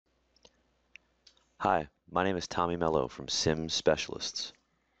Hi, my name is Tommy Mello from Sim Specialists.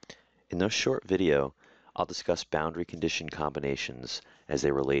 In this short video, I'll discuss boundary condition combinations as they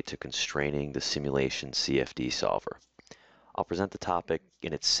relate to constraining the simulation CFD solver. I'll present the topic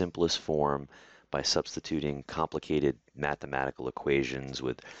in its simplest form by substituting complicated mathematical equations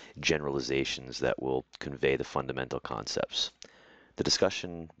with generalizations that will convey the fundamental concepts. The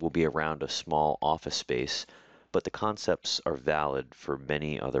discussion will be around a small office space, but the concepts are valid for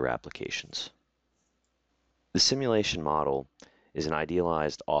many other applications. The simulation model is an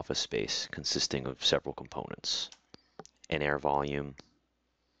idealized office space consisting of several components: an air volume,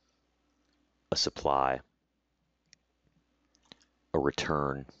 a supply, a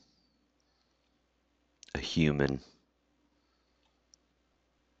return, a human,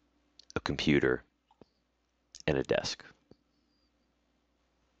 a computer, and a desk.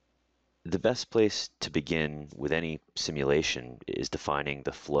 The best place to begin with any simulation is defining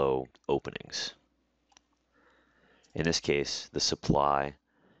the flow openings. In this case, the supply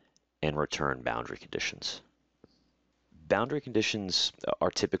and return boundary conditions. Boundary conditions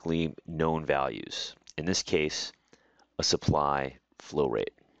are typically known values. In this case, a supply flow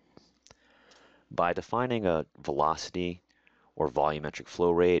rate. By defining a velocity or volumetric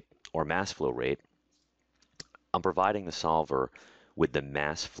flow rate or mass flow rate, I'm providing the solver with the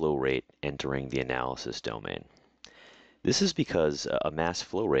mass flow rate entering the analysis domain. This is because a mass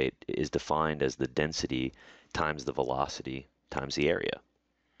flow rate is defined as the density times the velocity times the area,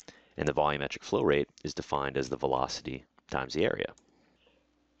 and the volumetric flow rate is defined as the velocity times the area.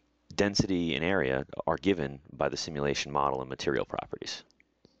 Density and area are given by the simulation model and material properties.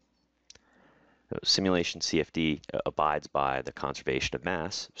 Simulation CFD abides by the conservation of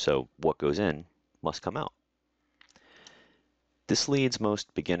mass, so what goes in must come out. This leads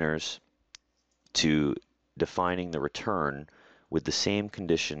most beginners to defining the return with the same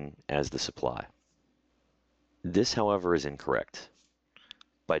condition as the supply. This, however, is incorrect.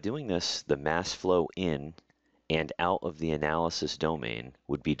 By doing this, the mass flow in and out of the analysis domain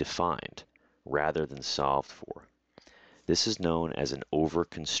would be defined rather than solved for. This is known as an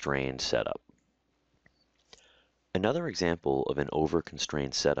over-constrained setup. Another example of an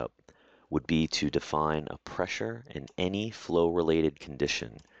over-constrained setup would be to define a pressure and any flow-related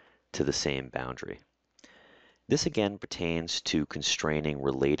condition to the same boundary. This again pertains to constraining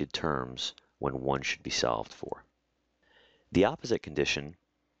related terms when one should be solved for. The opposite condition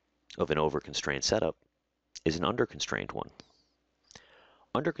of an over-constrained setup is an under-constrained one.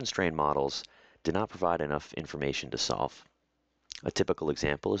 Under-constrained models do not provide enough information to solve. A typical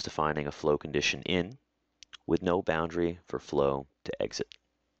example is defining a flow condition in with no boundary for flow to exit.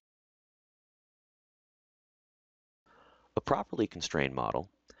 A properly constrained model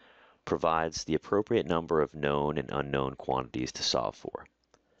provides the appropriate number of known and unknown quantities to solve for.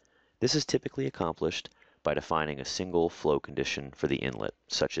 This is typically accomplished by defining a single flow condition for the inlet,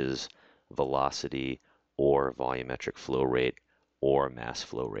 such as velocity or volumetric flow rate or mass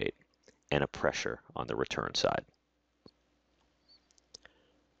flow rate, and a pressure on the return side.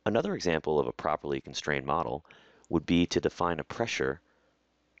 Another example of a properly constrained model would be to define a pressure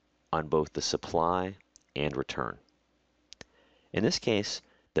on both the supply and return. In this case,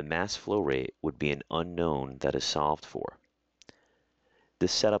 the mass flow rate would be an unknown that is solved for.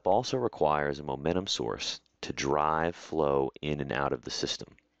 This setup also requires a momentum source to drive flow in and out of the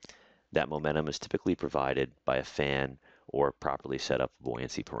system. That momentum is typically provided by a fan or properly set up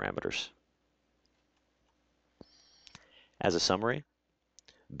buoyancy parameters. As a summary,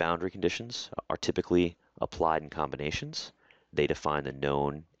 boundary conditions are typically applied in combinations. They define the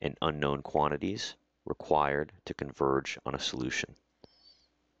known and unknown quantities required to converge on a solution.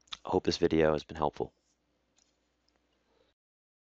 I hope this video has been helpful.